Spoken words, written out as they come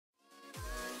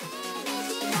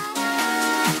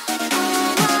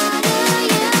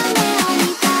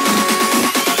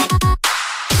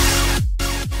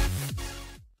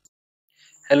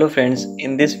Hello friends,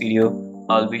 in this video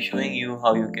I'll be showing you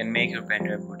how you can make your pen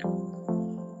drive bootable.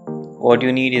 What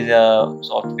you need is a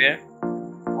software.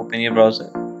 Open your browser,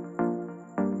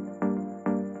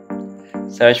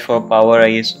 search for Power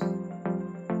ISO.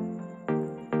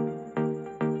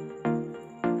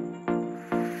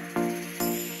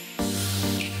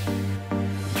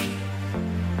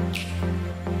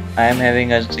 I am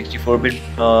having a 64-bit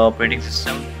operating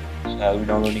system, so I'll be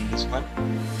downloading this one.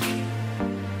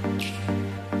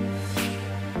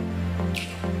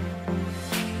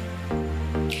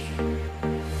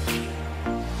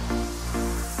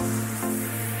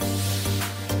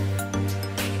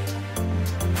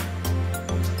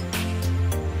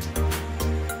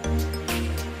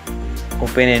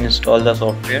 Open and install the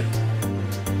software.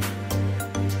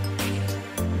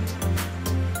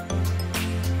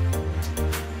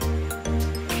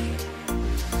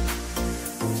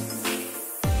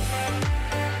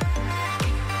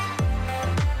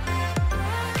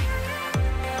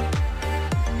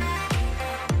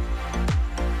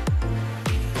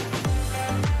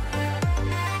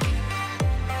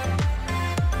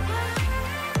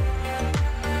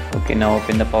 Okay, now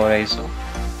open the Power ISO.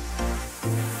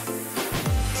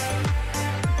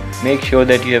 Make sure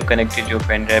that you have connected your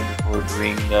pen drive before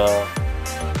doing the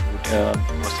boot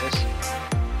process.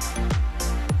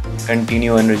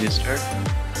 Continue unregistered.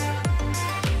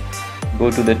 Go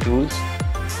to the tools.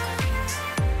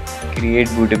 Create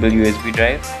bootable USB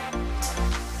drive.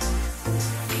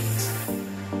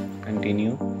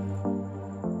 Continue.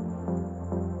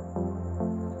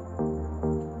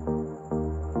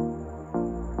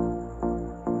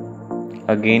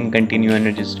 Again continue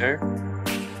unregistered.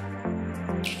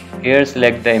 Here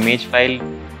select the image file.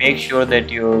 Make sure that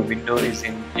your window is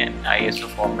in an ISO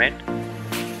format.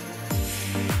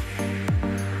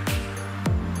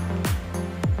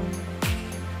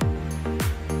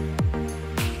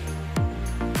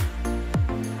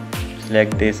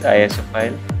 Select this ISO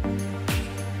file.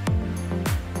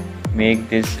 Make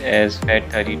this as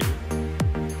FAT32.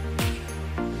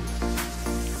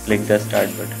 Click the start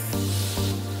button.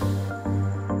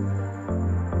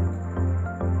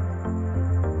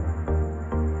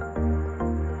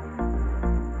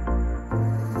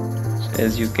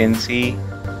 As you can see,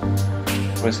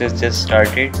 process just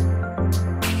started.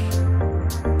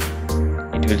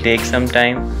 It will take some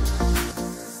time.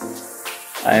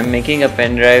 I am making a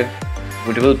pen drive,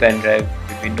 bootable pen drive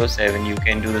with Windows 7. You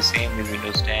can do the same with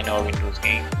Windows 10 or Windows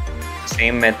 8. The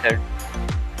same method.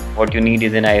 What you need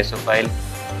is an ISO file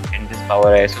and this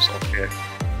Power ISO software.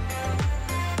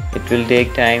 It will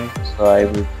take time, so I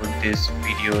will put this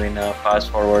video in a fast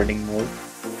forwarding mode.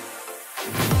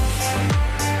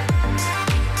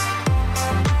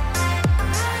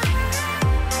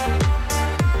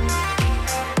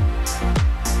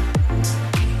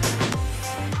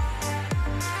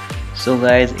 So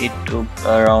guys, it took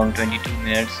around 22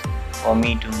 minutes for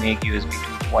me to make USB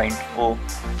 2.0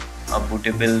 a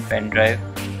bootable pen drive.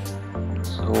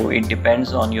 So it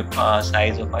depends on your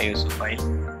size of ISO file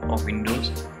of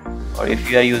Windows, or if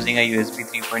you are using a USB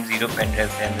 3.0 pen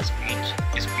drive, then the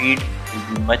speed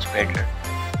will be much better.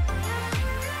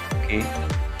 Okay.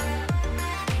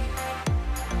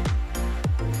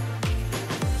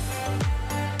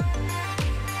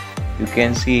 You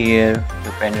can see here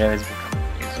the pen drive is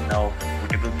now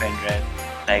bootable pen drive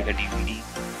like a DVD.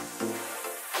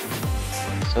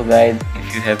 So guys,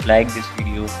 if you have liked this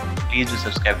video, please do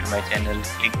subscribe to my channel.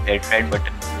 Click that red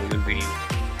button below your video.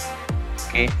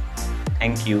 Okay,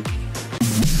 thank you.